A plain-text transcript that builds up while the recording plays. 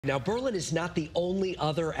Now, Berlin is not the only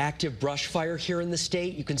other active brush fire here in the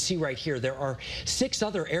state. You can see right here, there are 6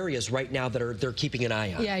 other areas right now that they're keeping an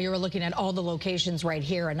eye on. Yeah, you were looking at all the locations right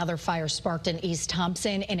here. Another fire sparked in East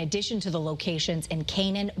Thompson, in addition to the locations in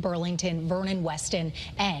Canaan, Burlington, Vernon, Weston,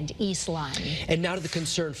 and East Lyme. And now to the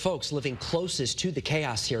concerned folks living closest to the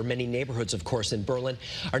chaos here. Many neighborhoods, of course, in Berlin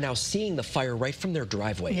are now seeing the fire right from their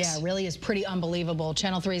driveways. Yeah, it really is pretty unbelievable.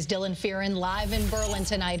 Channel 3's Dylan Fearon live in Berlin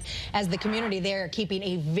tonight as the community there keeping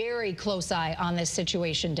a very close eye on this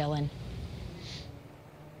situation, Dylan.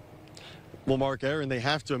 Well, Mark, Aaron, they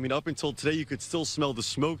have to. I mean, up until today, you could still smell the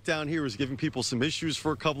smoke down here. It was giving people some issues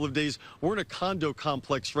for a couple of days. We're in a condo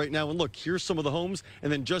complex right now, and look, here's some of the homes, and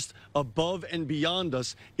then just above and beyond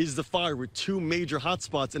us is the fire with 2 major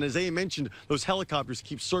hotspots. And as A mentioned, those helicopters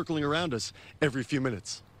keep circling around us every few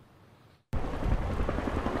minutes.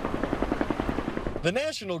 The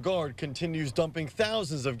National Guard continues dumping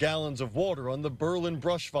thousands of gallons of water on the Berlin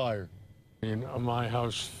brush fire. My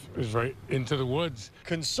house is right into the woods.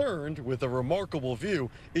 Concerned with a remarkable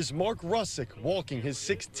view is Mark Russick walking his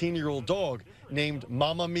 16-year-old dog named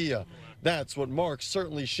Mamma Mia. That's what Mark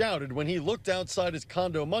certainly shouted when he looked outside his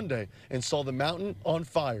condo Monday and saw the mountain on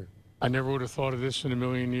fire. I never would have thought of this in a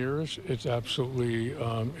million years. It's absolutely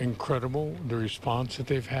incredible, the response that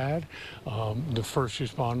they've had. The first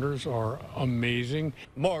responders are amazing.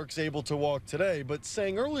 Mark's able to walk today, but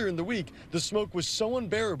saying earlier in the week the smoke was so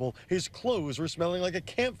unbearable, his clothes were smelling like a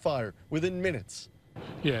campfire within minutes.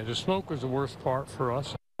 Yeah, the smoke was the worst part for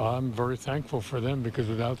us. I'm very thankful for them because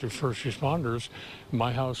without the first responders,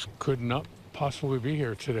 my house could not possibly be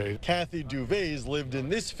here today. Kathy Duvay's lived in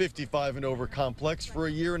this 55 and over complex for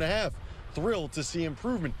a year and a half. Thrilled to see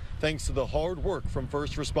improvement thanks to the hard work from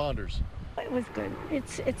first responders. It was good.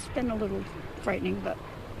 It's been a little frightening, but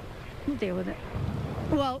we'll deal with it.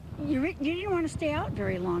 Well, you didn't want to stay out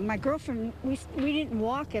very long. My girlfriend, we didn't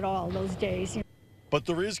walk at all those days. But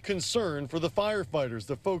there is concern for the firefighters.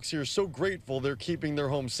 The folks here are so grateful they're keeping their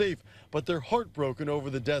homes safe, but they're heartbroken over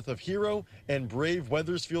the death of hero and brave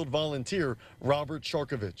Wethersfield volunteer Robert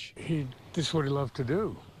Sharkovich. This is what he loved to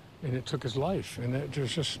do, and it took his life, and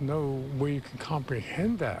there's just no way you can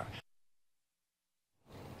comprehend that.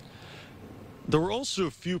 There were also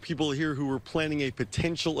a few people here who were planning a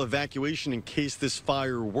potential evacuation in case this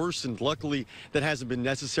fire worsened. Luckily, that hasn't been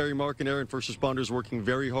necessary. Mark and Aaron, first responders working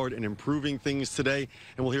very hard and improving things today.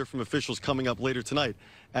 And we'll hear from officials coming up later tonight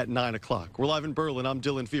at 9 o'clock. We're live in Berlin. I'm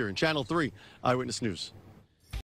Dylan Fearon, Channel 3 Eyewitness News.